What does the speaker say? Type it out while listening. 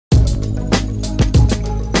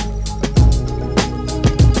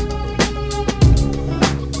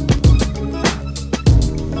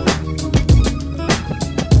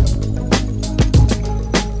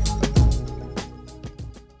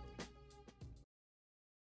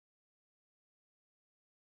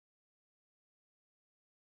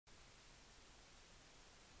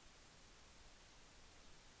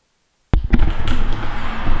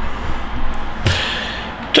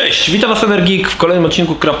Cześć, witam was NRGeek w kolejnym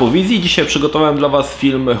odcinku Crap-O-Wizji. Dzisiaj przygotowałem dla was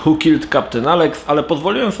film Who Killed Captain Alex, ale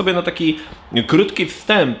pozwoliłem sobie na taki krótki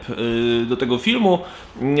wstęp do tego filmu,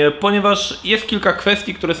 ponieważ jest kilka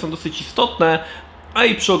kwestii, które są dosyć istotne, a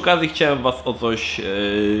i przy okazji chciałem was o coś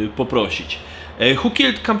poprosić. Who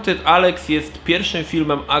Killed Captain Alex jest pierwszym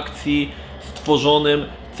filmem akcji stworzonym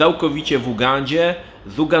całkowicie w Ugandzie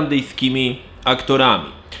z ugandyjskimi aktorami.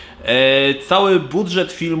 Cały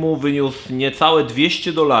budżet filmu wyniósł niecałe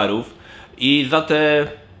 $200 i za te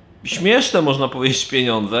śmieszne, można powiedzieć,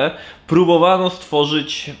 pieniądze próbowano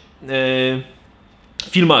stworzyć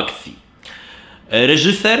film akcji.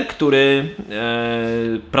 Reżyser, który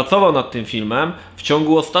pracował nad tym filmem, w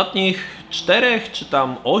ciągu ostatnich 4 czy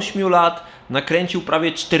tam 8 lat nakręcił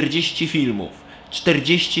prawie 40 filmów.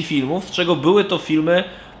 40 filmów, z czego były to filmy,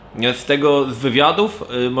 z wywiadów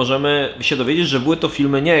możemy się dowiedzieć, że były to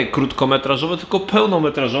filmy nie krótkometrażowe, tylko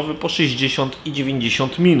pełnometrażowe po 60 i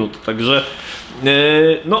 90 minut. Także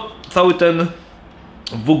no, cały ten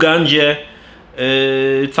w Ugandzie,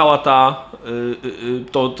 cała ta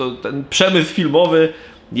ten przemysł filmowy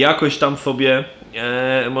jakoś tam sobie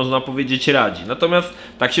można powiedzieć radzi. Natomiast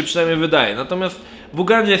tak się przynajmniej wydaje. Natomiast w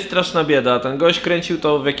Ugandzie jest straszna bieda. Ten gość kręcił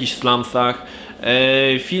to w jakichś slumsach.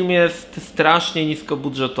 Film jest strasznie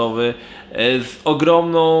niskobudżetowy, z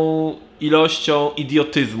ogromną ilością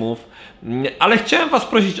idiotyzmów, ale chciałem was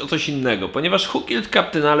prosić o coś innego, ponieważ Who Killed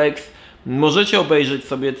Captain Alex możecie obejrzeć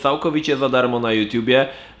sobie całkowicie za darmo na YouTubie.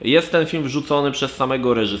 Jest ten film wrzucony przez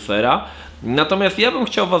samego reżysera, natomiast ja bym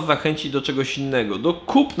chciał was zachęcić do czegoś innego, do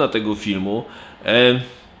kupna tego filmu,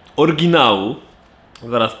 oryginału.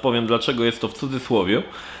 Zaraz powiem, dlaczego jest to w cudzysłowie.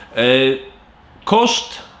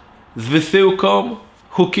 Koszt z wysyłką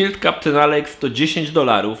Who Killed Captain Alex to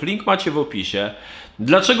 $10. Link macie w opisie.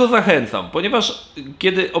 Dlaczego zachęcam? Ponieważ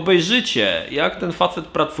kiedy obejrzycie, jak ten facet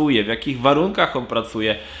pracuje, w jakich warunkach on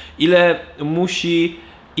pracuje, ile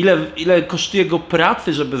kosztuje go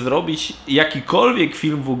pracy, żeby zrobić jakikolwiek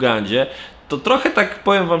film w Ugandzie, to trochę, tak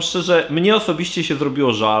powiem wam szczerze, mnie osobiście się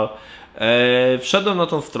zrobiło żal. Wszedłem na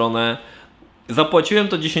tą stronę, zapłaciłem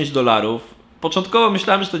to $10. Początkowo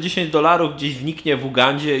myślałem, że to $10 gdzieś zniknie w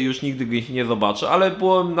Ugandzie i już nigdy go nie zobaczę, ale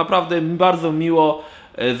byłem naprawdę bardzo miło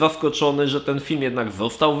zaskoczony, że ten film jednak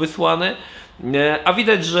został wysłany. A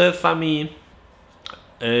widać, że sami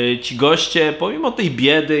ci goście, pomimo tej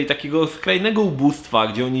biedy i takiego skrajnego ubóstwa,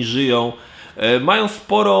 gdzie oni żyją, mają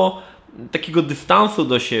sporo takiego dystansu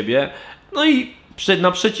do siebie. No i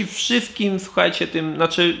naprzeciw wszystkim, słuchajcie,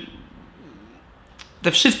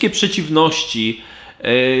 te wszystkie przeciwności,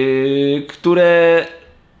 które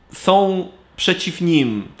są przeciw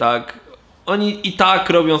nim, tak? Oni i tak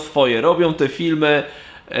robią swoje, robią te filmy.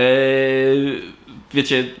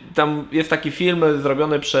 Wiecie, tam jest taki film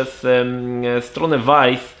zrobiony przez stronę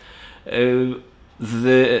Vice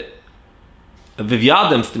z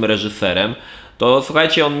wywiadem z tym reżyserem. To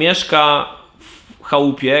słuchajcie, on mieszka w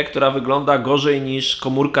chałupie, która wygląda gorzej niż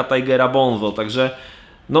komórka Tigera Bonzo, także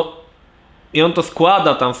no. I on to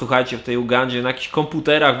składa tam, słuchajcie, w tej Ugandzie na jakichś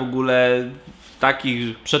komputerach w ogóle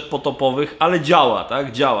takich przedpotopowych, ale działa,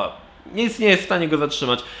 tak? Działa. Nic nie jest w stanie go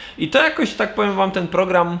zatrzymać. I to jakoś, tak powiem wam, ten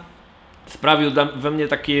program sprawił we mnie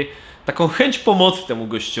taką chęć pomocy temu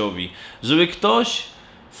gościowi, żeby ktoś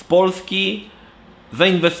z Polski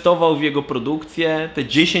zainwestował w jego produkcję, te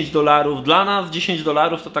 $10. Dla nas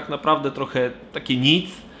 $10 to tak naprawdę trochę takie nic,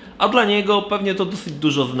 a dla niego pewnie to dosyć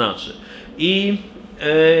dużo znaczy. I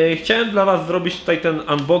chciałem dla was zrobić tutaj ten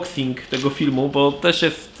unboxing tego filmu, bo też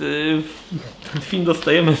jest ten film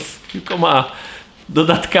dostajemy z kilkoma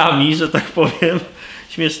dodatkami, że tak powiem,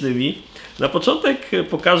 śmiesznymi. Na początek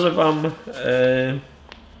pokażę wam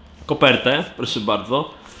kopertę, proszę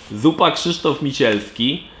bardzo. Zupa Krzysztof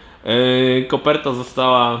Micielski. Koperta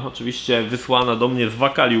została oczywiście wysłana do mnie z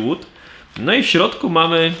MacLeod. No i w środku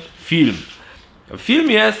mamy film.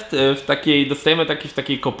 Film jest dostajemy w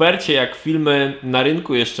takiej kopercie, jak filmy na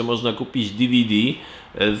rynku jeszcze można kupić DVD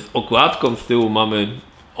z okładką, z tyłu mamy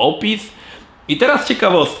opis. I teraz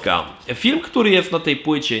ciekawostka. Film, który jest na tej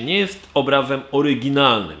płycie, nie jest obrazem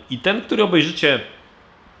oryginalnym. I ten, który obejrzycie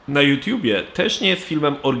na YouTubie, też nie jest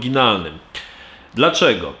filmem oryginalnym.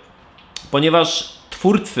 Dlaczego? Ponieważ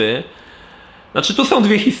twórcy... Znaczy, tu są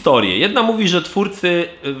dwie historie. Jedna mówi, że twórcy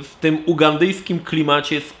w tym ugandyjskim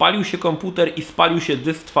klimacie spalił się komputer i spalił się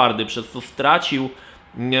dysk twardy, przez co stracił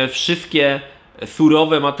wszystkie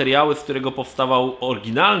surowe materiały, z którego powstawał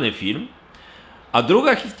oryginalny film. A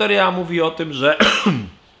druga historia mówi o tym, że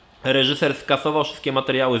reżyser skasował wszystkie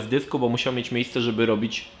materiały z dysku, bo musiał mieć miejsce, żeby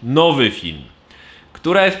robić nowy film.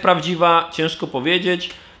 Która jest prawdziwa, ciężko powiedzieć,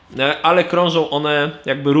 ale krążą one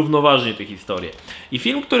jakby równoważnie, te historie. I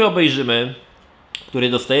film, który obejrzymy, który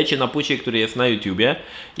dostajecie na płycie, który jest na YouTubie,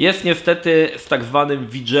 jest niestety z tak zwanym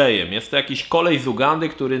VJ-em. Jest to jakiś koleś z Ugandy,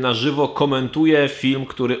 który na żywo komentuje film,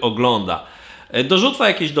 który ogląda. Dorzuca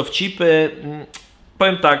jakieś dowcipy.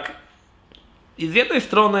 Powiem tak, z jednej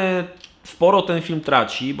strony sporo ten film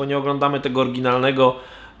traci, bo nie oglądamy tego oryginalnego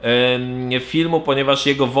filmu, ponieważ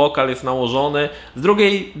jego wokal jest nałożony. Z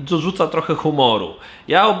drugiej dorzuca trochę humoru.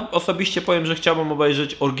 Ja osobiście powiem, że chciałbym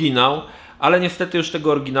obejrzeć oryginał, ale niestety już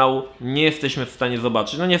tego oryginału nie jesteśmy w stanie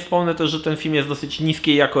zobaczyć. No nie wspomnę też, że ten film jest dosyć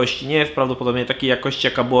niskiej jakości. Nie jest prawdopodobnie takiej jakości,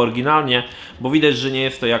 jaka była oryginalnie, bo widać, że nie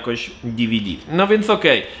jest to jakość DVD. No więc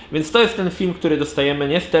okej. Więc to jest ten film, który dostajemy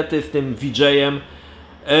niestety z tym VJ-em.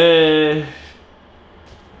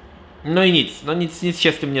 No i nic. No nic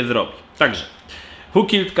się z tym nie zrobi. Także Who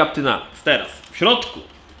Killed Captain? Teraz w środku,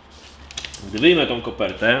 gdy wyjmę tą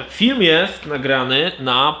kopertę, film jest nagrany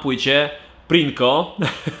na płycie Prinko.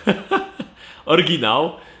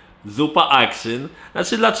 Oryginał, Zupa Action.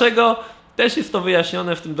 Znaczy dlaczego? Też jest to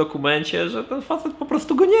wyjaśnione w tym dokumencie, że ten facet po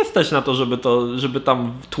prostu go nie stać na to, żeby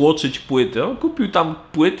tam tłoczyć płyty. On kupił tam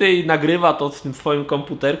płyty i nagrywa to w tym swoim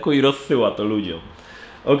komputerku i rozsyła to ludziom.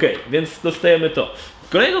 Okej, więc dostajemy to.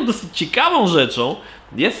 Kolejną dosyć ciekawą rzeczą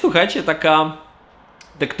jest, słuchajcie, taka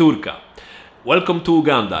tekturka. Welcome to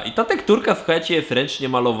Uganda. I ta tekturka, słuchajcie, jest ręcznie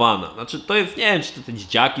malowana. Znaczy to jest, nie wiem, czy to te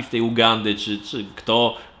dzieciaki z tej Ugandy, czy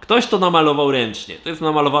ktoś to namalował ręcznie. To jest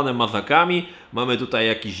namalowane mazakami. Mamy tutaj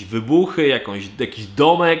jakieś wybuchy, jakiś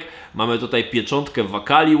domek. Mamy tutaj pieczątkę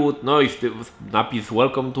Wakaliwood. No i napis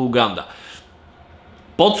Welcome to Uganda.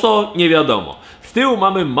 Po co? Nie wiadomo. Z tyłu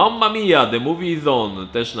mamy Mamma Mia, The Movie Zone,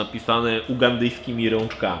 też napisane ugandyjskimi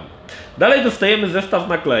rączkami. Dalej dostajemy zestaw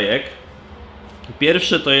naklejek.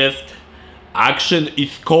 Pierwszy to jest Action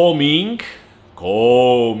is coming.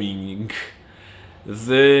 Z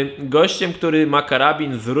gościem, który ma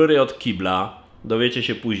karabin z rury od kibla. Dowiecie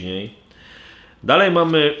się później. Dalej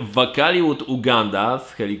mamy Wakaliwood Uganda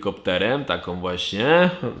z helikopterem, taką właśnie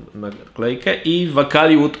naklejkę. I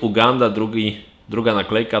Wakaliwood Uganda, druga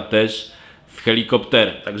naklejka też z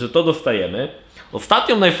helikopterem. Także to dostajemy.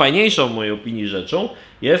 Ostatnią, najfajniejszą w mojej opinii rzeczą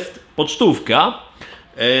jest pocztówka.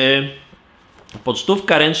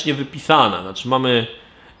 Pocztówka ręcznie wypisana. Znaczy mamy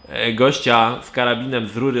gościa z karabinem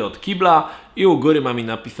z rury od kibla i u góry mamy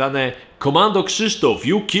napisane Komando Krzysztof,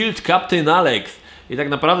 you killed Captain Alex. I tak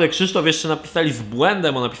naprawdę Krzysztof jeszcze napisali z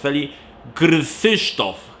błędem, bo napisali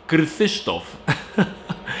Krzysztof.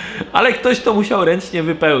 Ale ktoś to musiał ręcznie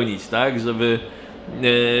wypełnić, tak, żeby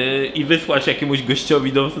i wysłać jakiemuś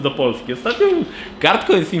gościowi do Polski. Ostatnią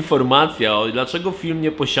kartką jest informacja o dlaczego film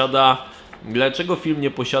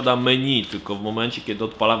nie posiada menu, tylko w momencie, kiedy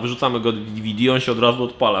wyrzucamy go do DVD, on się od razu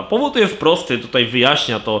odpala. Powód jest prosty, tutaj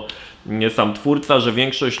wyjaśnia to sam twórca, że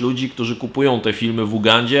większość ludzi, którzy kupują te filmy w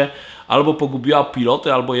Ugandzie, albo pogubiła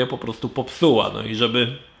piloty, albo je po prostu popsuła. No i żeby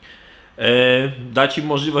dać im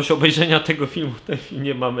możliwość obejrzenia tego filmu, ten film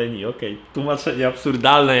nie ma menu. Okej, tłumaczenie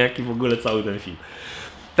absurdalne, jak i w ogóle cały ten film.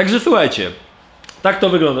 Także słuchajcie, tak to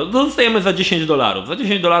wygląda. Dostajemy za $10. Za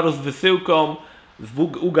 $10 z wysyłką z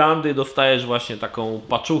Ugandy dostajesz właśnie taką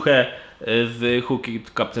paczuchę z Who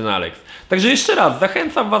Killed Captain Alex. Także jeszcze raz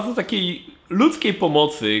zachęcam was do takiej ludzkiej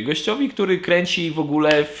pomocy gościowi, który kręci w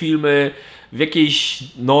ogóle filmy w jakichś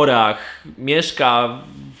norach, mieszka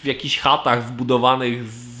w jakichś chatach zbudowanych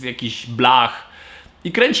z jakichś blach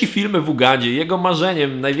i kręci filmy w Ugandzie. Jego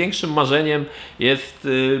marzeniem, największym marzeniem jest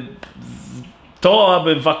to,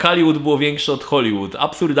 aby Wakaliwood było większe od Hollywood.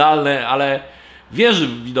 Absurdalne, ale wierzy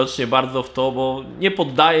widocznie bardzo w to, bo nie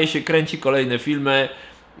poddaje się, kręci kolejne filmy.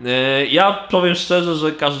 Ja powiem szczerze,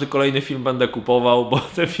 że każdy kolejny film będę kupował, bo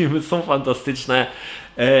te filmy są fantastyczne.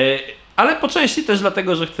 Ale po części też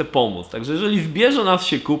dlatego, że chcę pomóc. Także jeżeli zbierze nas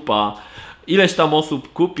się kupa, ileś tam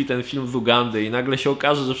osób kupi ten film z Ugandy i nagle się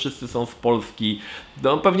okaże, że wszyscy są z Polski,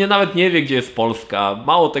 to on pewnie nawet nie wie, gdzie jest Polska.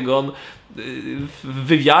 Mało tego, on w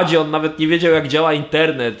wywiadzie on nawet nie wiedział, jak działa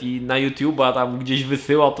internet i na YouTube'a tam gdzieś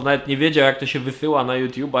wysyłał, to nawet nie wiedział, jak to się wysyła na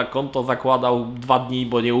YouTube'a, konto zakładał 2 dni,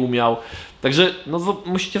 bo nie umiał. Także no,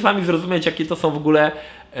 musicie sami zrozumieć, jakie to są w ogóle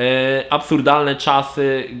absurdalne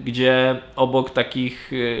czasy, gdzie obok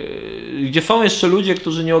takich, gdzie są jeszcze ludzie,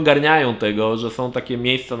 którzy nie ogarniają tego, że są takie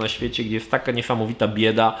miejsca na świecie, gdzie jest taka niesamowita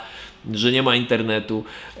bieda, że nie ma internetu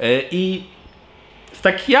i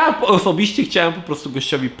tak ja osobiście chciałem po prostu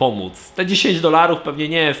gościowi pomóc. Te $10 pewnie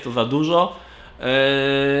nie jest to za dużo,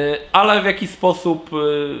 ale w jakiś sposób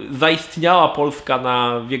zaistniała Polska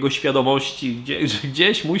w jego świadomości, że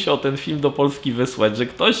gdzieś musiał ten film do Polski wysłać, że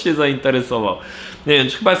ktoś się zainteresował. Nie wiem,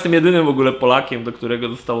 czy chyba jestem jedynym w ogóle Polakiem, do którego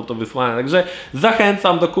zostało to wysłane. Także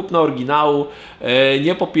zachęcam do kupna oryginału.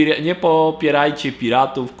 Nie popierajcie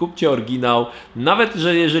piratów, kupcie oryginał. Nawet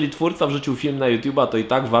że jeżeli twórca wrzucił film na YouTube'a, to i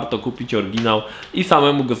tak warto kupić oryginał i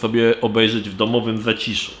samemu go sobie obejrzeć w domowym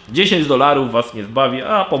zaciszu. $10 was nie zbawi,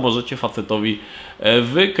 a pomożecie facetowi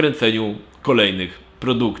w kręceniu kolejnych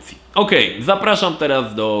produkcji. Ok, zapraszam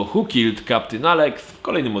teraz do Who Killed Captain Alex w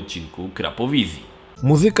kolejnym odcinku Crap-O-Wizji.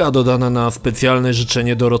 Muzyka dodana na specjalne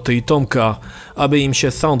życzenie Doroty i Tomka, aby im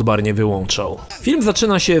się soundbar nie wyłączał. Film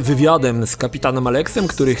zaczyna się wywiadem z kapitanem Alexem,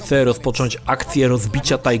 który chce rozpocząć akcję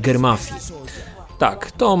rozbicia Tiger Mafii.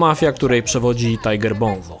 Tak, to mafia, której przewodzi Tiger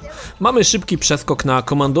Bonzo. Mamy szybki przeskok na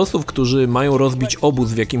komandosów, którzy mają rozbić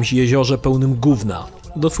obóz w jakimś jeziorze pełnym gówna.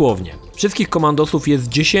 Dosłownie. Wszystkich komandosów jest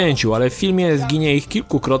 10, ale w filmie zginie ich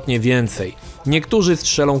kilkukrotnie więcej. Niektórzy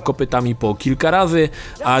strzelą kopytami po kilka razy,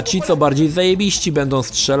 a ci co bardziej zajebiści będą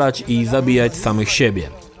strzelać i zabijać samych siebie.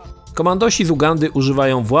 Komandosi z Ugandy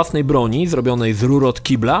używają własnej broni, zrobionej z rur od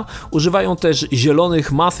kibla, używają też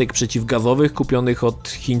zielonych masek przeciwgazowych kupionych od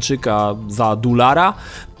Chińczyka za $1,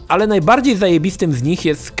 ale najbardziej zajebistym z nich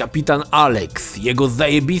jest kapitan Alex. Jego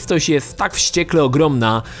zajebistość jest tak wściekle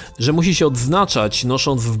ogromna, że musi się odznaczać,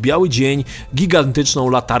 nosząc w biały dzień gigantyczną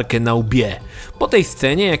latarkę na łbie. Po tej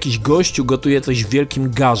scenie jakiś gościu gotuje coś w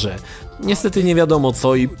wielkim garze. Niestety nie wiadomo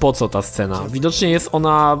co i po co ta scena. Widocznie jest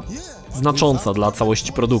ona znacząca dla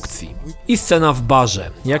całości produkcji. I scena w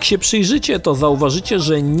barze. Jak się przyjrzycie, to zauważycie,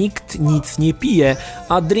 że nikt nic nie pije,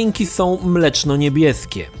 a drinki są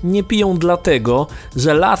mleczno-niebieskie. Nie piją dlatego,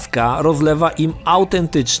 że laska rozlewa im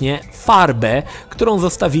autentycznie farbę, którą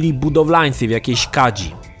zostawili budowlańcy w jakiejś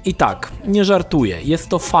kadzi. I tak, nie żartuję, jest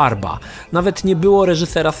to farba. Nawet nie było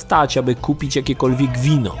reżysera stać, aby kupić jakiekolwiek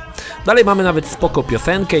wino. Dalej mamy nawet spoko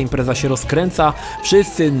piosenkę, impreza się rozkręca,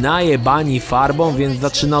 wszyscy najebani farbą, więc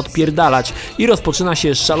zaczyna odpierdalać i rozpoczyna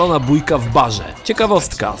się szalona bójka w barze.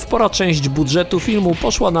 Ciekawostka, spora część budżetu filmu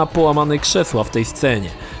poszła na połamane krzesła w tej scenie.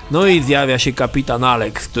 No i zjawia się kapitan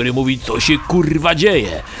Alex, który mówi co się kurwa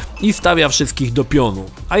dzieje i stawia wszystkich do pionu.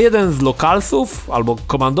 A jeden z lokalsów albo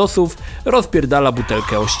komandosów rozpierdala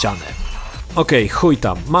butelkę o ścianę. Okej, chuj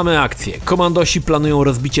tam, mamy akcję. Komandosi planują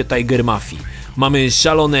rozbicie Tiger Mafii. Mamy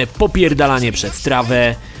szalone popierdalanie przez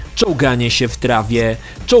trawę, czołganie się w trawie,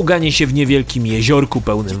 czołganie się w niewielkim jeziorku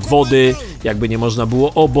pełnym wody, jakby nie można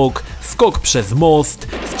było obok, skok przez most,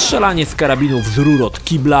 strzelanie z karabinów z rur od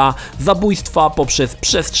kibla, zabójstwa poprzez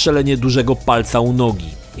przestrzelenie dużego palca u nogi.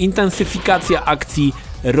 Intensyfikacja akcji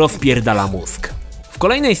rozpierdala mózg. W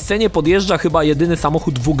kolejnej scenie podjeżdża chyba jedyny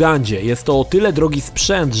samochód w Ugandzie. Jest to o tyle drogi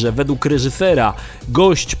sprzęt, że według reżysera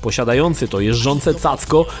gość posiadający to jeżdżące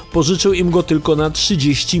cacko pożyczył im go tylko na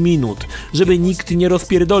 30 minut, żeby nikt nie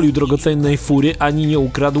rozpierdolił drogocennej fury ani nie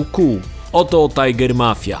ukradł kół. Oto Tiger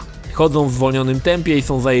Mafia. Chodzą w zwolnionym tempie i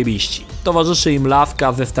są zajebiści. Towarzyszy im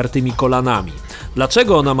laska ze startymi kolanami.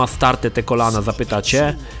 Dlaczego ona ma starte te kolana,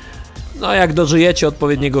 zapytacie? No jak dożyjecie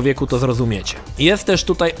odpowiedniego wieku, to zrozumiecie. Jest też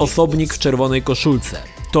tutaj osobnik w czerwonej koszulce.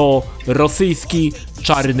 To rosyjski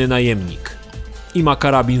czarny najemnik. I ma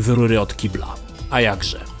karabin z rury od kibla. A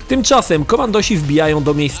jakże. Tymczasem komandosi wbijają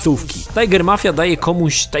do miejscówki. Tiger Mafia daje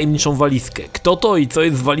komuś tajemniczą walizkę. Kto to i co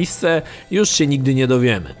jest w walizce, już się nigdy nie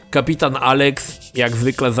dowiemy. Kapitan Alex, jak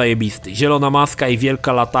zwykle zajebisty. Zielona maska i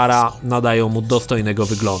wielka latara nadają mu dostojnego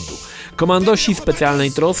wyglądu. Komandosi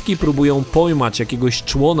specjalnej troski próbują pojmać jakiegoś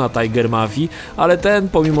człona Tiger Mafii, ale ten,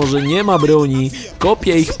 pomimo że nie ma broni,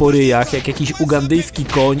 kopie ich po ryjach jak jakiś ugandyjski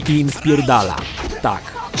koń i im spierdala. Tak,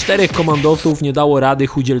 4 komandosów nie dało rady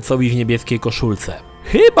chudzielcowi w niebieskiej koszulce.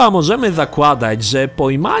 Chyba możemy zakładać, że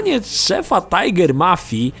pojmanie szefa Tiger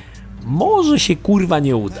Mafii może się kurwa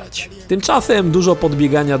nie udać. Tymczasem dużo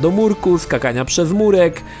podbiegania do murku, skakania przez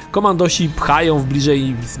murek, komandosi pchają w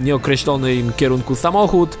bliżej nieokreślonym kierunku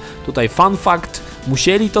samochód. Tutaj fun fact,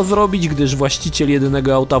 musieli to zrobić, gdyż właściciel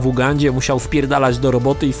jedynego auta w Ugandzie musiał spierdalać do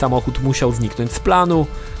roboty i samochód musiał zniknąć z planu.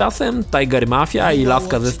 Czasem Tiger Mafia i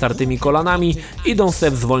laska ze startymi kolanami idą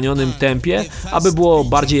se w zwolnionym tempie, aby było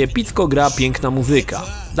bardziej epicko, gra piękna muzyka.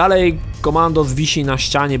 Dalej komandos wisi na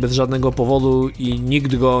ścianie bez żadnego powodu i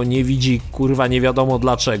nikt go nie widzi, kurwa nie wiadomo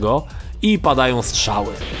dlaczego, i padają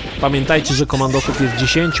strzały. Pamiętajcie, że komandosów jest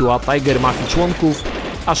 10, a Tiger Mafii członków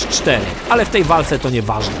aż 4, ale w tej walce to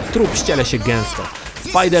nieważne, trup ściele się gęsto.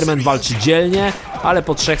 Spider-Man walczy dzielnie, ale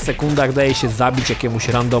po 3 sekundach daje się zabić jakiemuś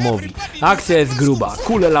randomowi. Akcja jest gruba,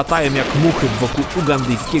 kule latają jak muchy wokół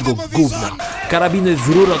ugandyjskiego gówna. Karabiny z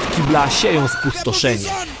rur od kibla sieją spustoszenie.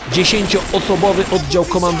 10-osobowy oddział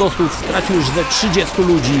komandosów stracił już ze 30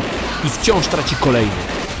 ludzi i wciąż traci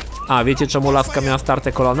kolejnych. A wiecie czemu laska miała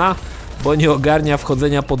starte kolana? Bo nie ogarnia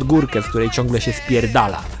wchodzenia pod górkę, z której ciągle się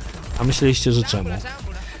spierdala. A myśleliście, że czemu?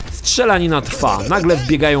 Strzelanina trwa, nagle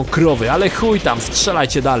wbiegają krowy, ale chuj tam,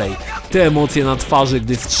 strzelajcie dalej. Te emocje na twarzy,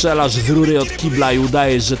 gdy strzelasz z rury od kibla i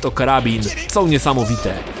udajesz, że to karabin, są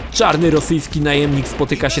niesamowite. Czarny rosyjski najemnik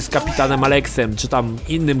spotyka się z kapitanem Aleksem, czy tam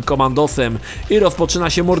innym komandosem i rozpoczyna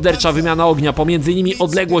się mordercza wymiana ognia, pomiędzy nimi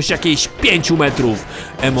odległość jakieś 5 metrów.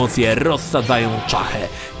 Emocje rozsadzają czachę.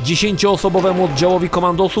 10-osobowemu oddziałowi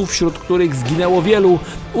komandosów, wśród których zginęło wielu,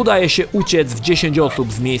 udaje się uciec w 10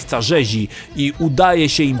 osób z miejsca rzezi i udaje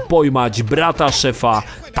się im pojmać brata szefa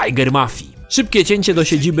Tiger Mafii. Szybkie cięcie do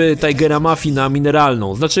siedziby Tigera Mafii na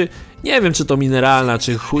Mineralną, znaczy nie wiem czy to Mineralna,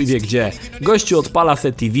 czy chuj wie gdzie. Gościu odpala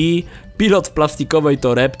se TV, pilot w plastikowej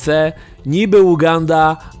torebce, niby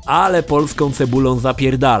Uganda, ale polską cebulą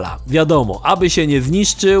zapierdala. Wiadomo, aby się nie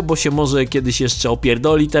zniszczył, bo się może kiedyś jeszcze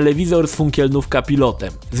opierdoli telewizor z funkielnówka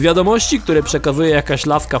pilotem. Z wiadomości, które przekazuje jakaś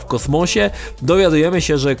laska w kosmosie, dowiadujemy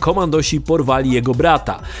się, że komandosi porwali jego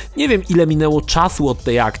brata. Nie wiem ile minęło czasu od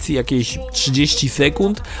tej akcji, jakieś 30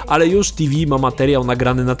 sekund, ale już TV ma materiał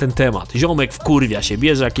nagrany na ten temat. Ziomek wkurwia się,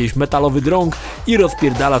 bierze jakiś metalowy drąg i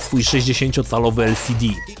rozpierdala swój 60-calowy LCD.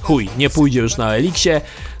 Chuj, nie pójdzie już na Eliksie,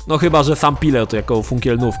 no chyba, że sam pilot jako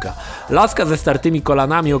funkielnówka. Laska ze startymi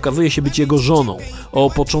kolanami okazuje się być jego żoną. O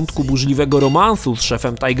początku burzliwego romansu z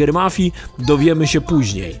szefem Tiger Mafii dowiemy się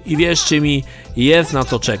później. I wierzcie mi, jest na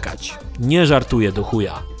co czekać. Nie żartuję do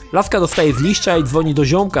chuja. Laska dostaje z liścia i dzwoni do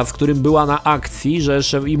ziomka, z którym była na akcji,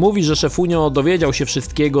 i mówi, że szefunio dowiedział się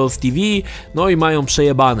wszystkiego z TV, no i mają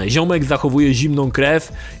przejebane. Ziomek zachowuje zimną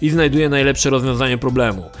krew i znajduje najlepsze rozwiązanie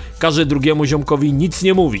problemu. Każe drugiemu ziomkowi nic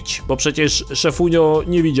nie mówić, bo przecież szefunio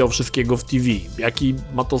nie widział wszystkiego w TV. Jaki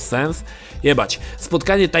ma to sens? Jebać.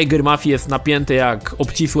 Spotkanie Tiger Mafii jest napięte jak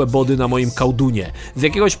obcisłe body na moim kałdunie. Z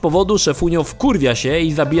jakiegoś powodu szefunio wkurwia się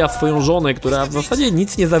i zabija swoją żonę, która w zasadzie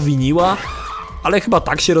nic nie zawiniła. Ale chyba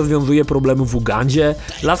tak się rozwiązuje problemy w Ugandzie.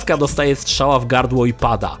 Laska dostaje strzała w gardło i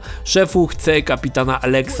pada. Szefu chce kapitana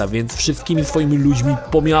Aleksa, więc wszystkimi swoimi ludźmi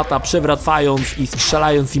pomiata, przewracając i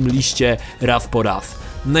strzelając im liście raz po raz.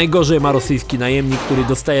 Najgorzej ma rosyjski najemnik, który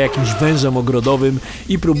dostaje jakimś wężem ogrodowym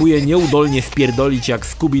i próbuje nieudolnie spierdolić jak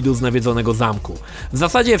Scooby-Doo z nawiedzonego zamku. W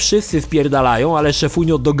zasadzie wszyscy spierdalają, ale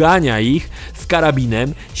szefunio dogania ich z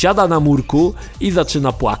karabinem, siada na murku i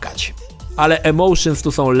zaczyna płakać. Ale emotions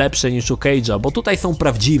tu są lepsze niż u Cage'a, bo tutaj są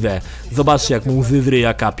prawdziwe. Zobaczcie jak mu łzy z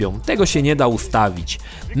ryja kapią. Tego się nie da ustawić.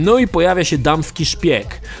 No i pojawia się damski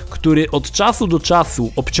szpieg, który od czasu do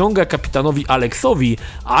czasu obciąga kapitanowi Aleksowi,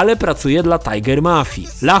 ale pracuje dla Tiger Mafii.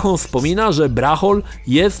 Lachon wspomina, że Brachol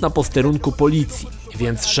jest na posterunku policji,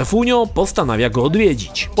 więc szefunio postanawia go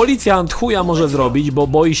odwiedzić. Policjant chuja może zrobić, bo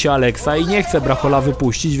boi się Aleksa i nie chce Brachola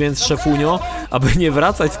wypuścić, więc szefunio, aby nie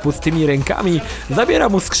wracać z pustymi rękami, zabiera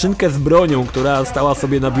mu skrzynkę z bronią, która stała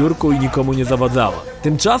sobie na biurku i nikomu nie zawadzała.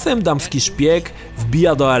 Tymczasem damski szpieg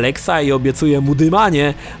wbija do Aleksa i obiecuje mu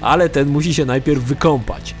dymanie, ale ten musi się najpierw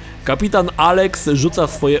wykąpać. Kapitan Aleks rzuca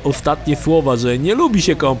swoje ostatnie słowa, że nie lubi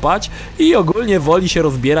się kąpać i ogólnie woli się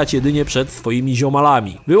rozbierać jedynie przed swoimi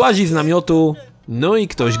ziomalami. Wyłazi z namiotu, no i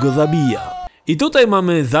ktoś go zabija. I tutaj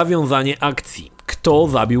mamy zawiązanie akcji. Kto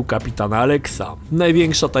zabił kapitana Aleksa?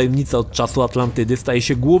 Największa tajemnica od czasu Atlantydy staje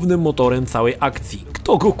się głównym motorem całej akcji.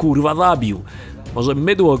 Kto go kurwa zabił? Może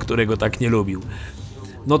mydło, którego tak nie lubił.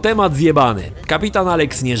 No temat zjebany. Kapitan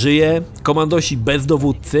Aleks nie żyje, komandosi bez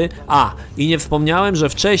dowódcy. I nie wspomniałem, że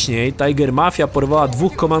wcześniej Tiger Mafia porwała 2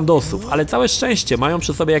 komandosów, ale całe szczęście mają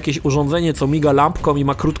przy sobie jakieś urządzenie, co miga lampką i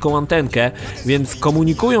ma krótką antenkę, więc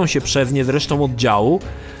komunikują się przez nie z resztą oddziału.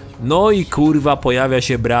 No i kurwa pojawia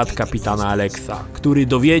się brat kapitana Aleksa, który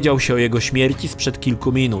dowiedział się o jego śmierci sprzed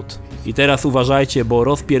kilku minut. I teraz uważajcie, bo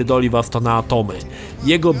rozpierdoli was to na atomy.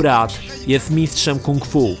 Jego brat jest mistrzem kung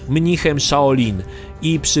fu, mnichem Shaolin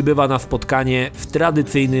i przybywa na spotkanie w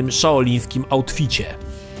tradycyjnym shaolińskim outficie.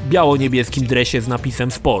 Biało-niebieskim dresie z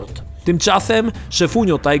napisem sport. Tymczasem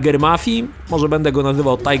szefunio Tiger Mafii, może będę go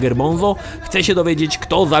nazywał Tiger Monzo, chce się dowiedzieć,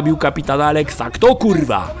 kto zabił kapitana Aleksa. Kto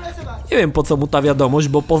kurwa? Nie wiem po co mu ta wiadomość,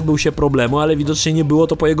 bo pozbył się problemu, ale widocznie nie było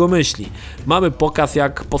to po jego myśli. Mamy pokaz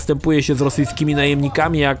jak postępuje się z rosyjskimi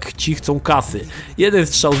najemnikami, jak ci chcą kasy. Jeden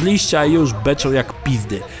strzał z liścia i już beczą jak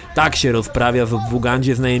pizdy. Tak się rozprawia w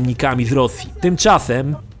Ugandzie z najemnikami z Rosji.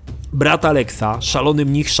 Tymczasem brat Aleksa, szalony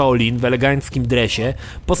mnich Shaolin w eleganckim dresie,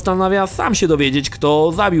 postanawia sam się dowiedzieć,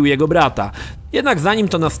 kto zabił jego brata. Jednak zanim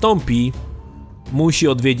to nastąpi, musi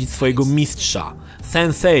odwiedzić swojego mistrza.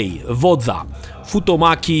 sensei, wodza,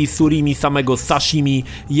 futomaki, surimi samego sashimi,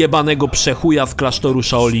 jebanego przechuja z klasztoru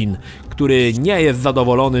Shaolin, który nie jest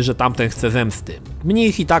zadowolony, że tamten chce zemsty.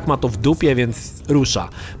 Mnich i tak ma to w dupie, więc rusza.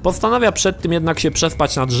 Postanawia przed tym jednak się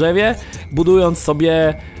przespać na drzewie, budując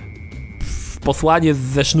sobie posłanie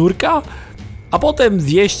ze sznurka, a potem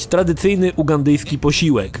zjeść tradycyjny ugandyjski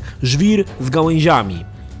posiłek, żwir z gałęziami.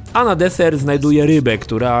 A na deser znajduje rybę,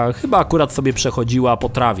 która chyba akurat sobie przechodziła po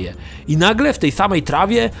trawie. I nagle w tej samej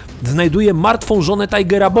trawie znajduje martwą żonę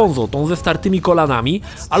Tigera Bonzo, tą ze startymi kolanami,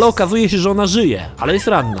 ale okazuje się, że ona żyje, ale jest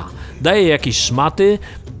ranna. Daje jakieś szmaty,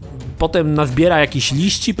 potem nazbiera jakichś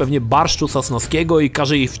liści, pewnie barszczu sosnowskiego i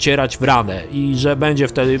każe ich wcierać w ranę. I że będzie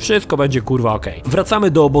wtedy wszystko będzie kurwa okej.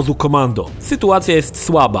 Wracamy do obozu komando. Sytuacja jest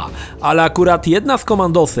słaba, ale akurat jedna z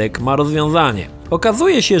komandosek ma rozwiązanie.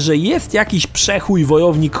 Okazuje się, że jest jakiś przechuj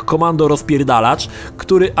wojownik komando rozpierdalacz,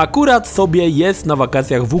 który akurat sobie jest na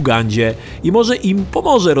wakacjach w Ugandzie i może im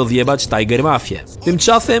pomoże rozjebać Tiger Mafię.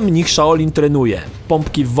 Tymczasem mnich Shaolin trenuje.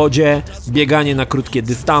 Pompki w wodzie, bieganie na krótkie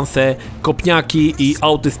dystanse, kopniaki i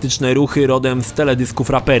autystyczne ruchy rodem z teledysków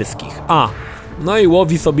raperskich. No i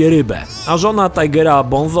łowi sobie rybę. A żona Tigera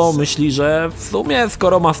Bonzo myśli, że w sumie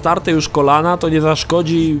skoro ma starte już kolana, to nie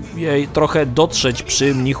zaszkodzi jej trochę dotrzeć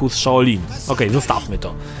przy mnichu z Shaolin. Okej, zostawmy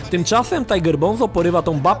to. Tymczasem Tiger Bonzo porywa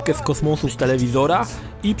tą babkę z kosmosu z telewizora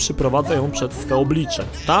i przyprowadza ją przed swe oblicze.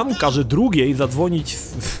 Tam każe drugiej zadzwonić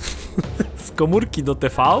z komórki do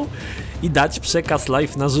TV i dać przekaz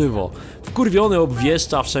live na żywo. Wkurwiony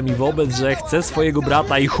obwieszcza wszemi wobec, że chce swojego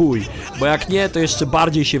brata i chuj, bo jak nie, to jeszcze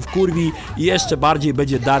bardziej się wkurwi i jeszcze bardziej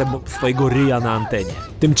będzie dar swojego ryja na antenie.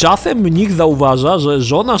 Tymczasem mnich zauważa, że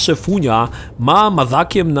żona szefunia ma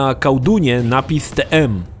mazakiem na kałdunie napis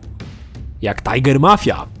TM, jak Tiger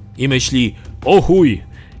Mafia, i myśli: o chuj,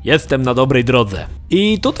 jestem na dobrej drodze.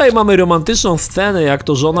 I tutaj mamy romantyczną scenę, jak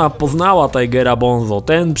to żona poznała Tigera Bonzo.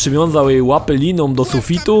 Ten przywiązał jej łapy liną do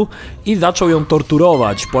sufitu i zaczął ją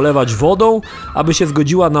torturować, polewać wodą, aby się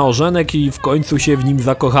zgodziła na ożenek i w końcu się w nim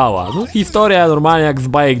zakochała. No, historia normalnie jak z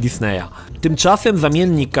bajek Disneya. Tymczasem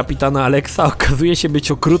zamiennik kapitana Alexa okazuje się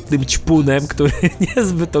być okrutnym ćpunem, który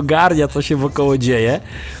niezbyt ogarnia, co się wokoło dzieje,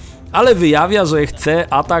 ale wyjawia, że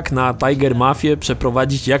chce atak na Tiger Mafię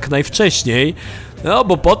przeprowadzić jak najwcześniej, no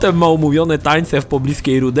bo potem ma umówione tańce w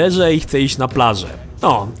pobliskiej ruderze i chce iść na plażę.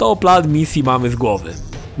 No, to plan misji mamy z głowy.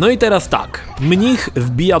 No i teraz tak, mnich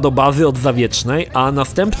wbija do bazy od zawiecznej, a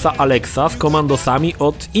następca Alexa z komandosami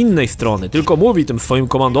od innej strony. Tylko mówi tym swoim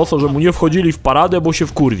komandosom, że mu nie wchodzili w paradę, bo się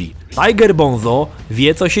wkurwi. Tiger Bonzo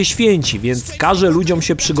wie, co się święci, więc każe ludziom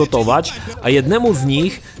się przygotować, a jednemu z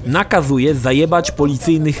nich nakazuje zajebać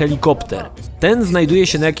policyjny helikopter. Ten znajduje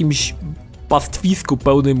się na jakimś pastwisku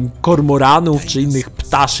pełnym kormoranów czy innych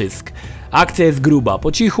ptaszysk. Akcja jest gruba.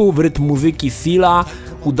 Po cichu, w rytm muzyki Sila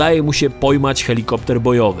udaje mu się pojmać helikopter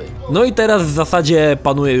bojowy. No i teraz w zasadzie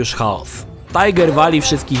panuje już chaos. Tiger wali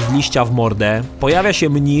wszystkich z liścia w mordę, pojawia się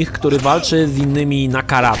mnich, który walczy z innymi na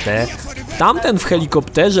karate. Tamten w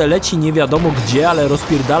helikopterze leci nie wiadomo gdzie, ale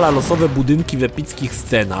rozpierdala losowe budynki w epickich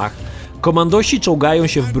scenach. Komandosi czołgają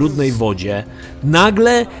się w brudnej wodzie.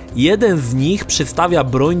 Nagle jeden z nich przystawia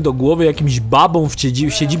broń do głowy jakimś babom w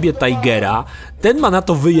siedzibie Tigera. Ten ma na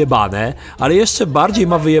to wyjebane, ale jeszcze bardziej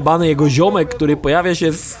ma wyjebane jego ziomek, który pojawia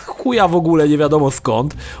się z chuja w ogóle nie wiadomo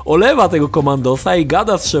skąd. Olewa tego komandosa i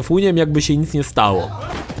gada z szefuniem, jakby się nic nie stało.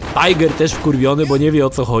 Tiger też wkurwiony, bo nie wie o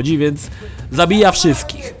co chodzi, więc zabija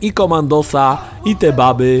wszystkich. I komandosa, i te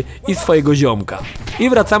baby, i swojego ziomka. I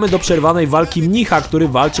wracamy do przerwanej walki mnicha, który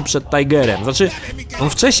walczy przed Tigerem. Znaczy, on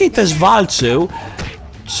wcześniej też walczył.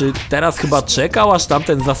 Czy teraz chyba czekał, aż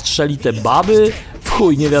tamten zastrzeli te baby? W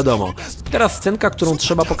chuj, nie wiadomo. Teraz scenka, którą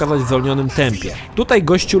trzeba pokazać w zwolnionym tempie. Tutaj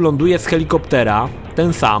gościu ląduje z helikoptera,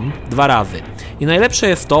 ten sam, 2 razy. I najlepsze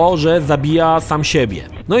jest to, że zabija sam siebie.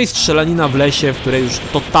 No i strzelanina w lesie, w której już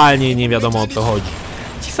totalnie nie wiadomo o co chodzi.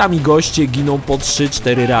 Ci sami goście giną po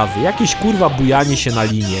 3-4 razy. Jakieś kurwa bujanie się na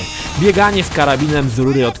linie. Bieganie z karabinem z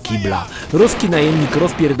rury od kibla. Ruski najemnik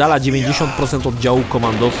rozpierdala 90% oddziału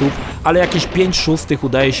komandosów, ale jakieś 5/6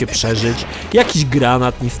 udaje się przeżyć. Jakiś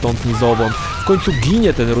granat ni stąd ni zowąd. W końcu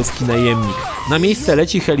ginie ten ruski najemnik. Na miejsce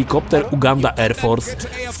leci helikopter Uganda Air Force.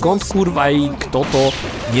 Skąd kurwa i kto to?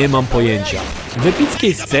 Nie mam pojęcia. W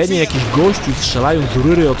epickiej scenie jakiś gościu strzelają z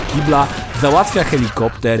rury od kibla, załatwia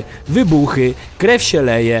helikopter, wybuchy, krew się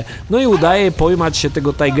leje, no i udaje pojmać się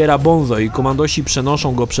tego Tigera Bonzo i komandosi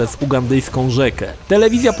przenoszą go przez ugandyjską rzekę.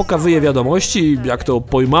 Telewizja pokazuje wiadomości, jak to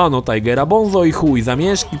pojmano Tigera Bonzo i chuj,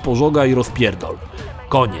 zamieszki, pożoga i rozpierdol.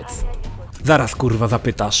 Koniec. Zaraz kurwa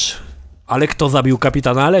zapytasz, ale kto zabił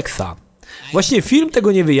kapitana Alexa? Właśnie film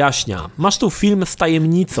tego nie wyjaśnia. Masz tu film z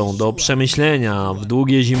tajemnicą do przemyślenia w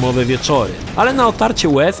długie zimowe wieczory. Ale na otarcie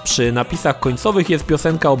łez przy napisach końcowych jest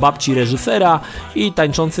piosenka o babci reżysera i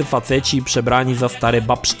tańczący faceci przebrani za stare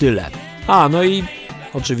babsztyle. A, no i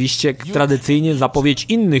oczywiście tradycyjnie zapowiedź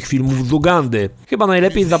innych filmów z Ugandy. Chyba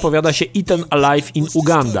najlepiej zapowiada się Eaten Alive in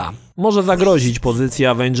Uganda. Może zagrozić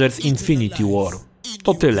pozycja Avengers Infinity War.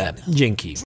 To tyle. Dzięki.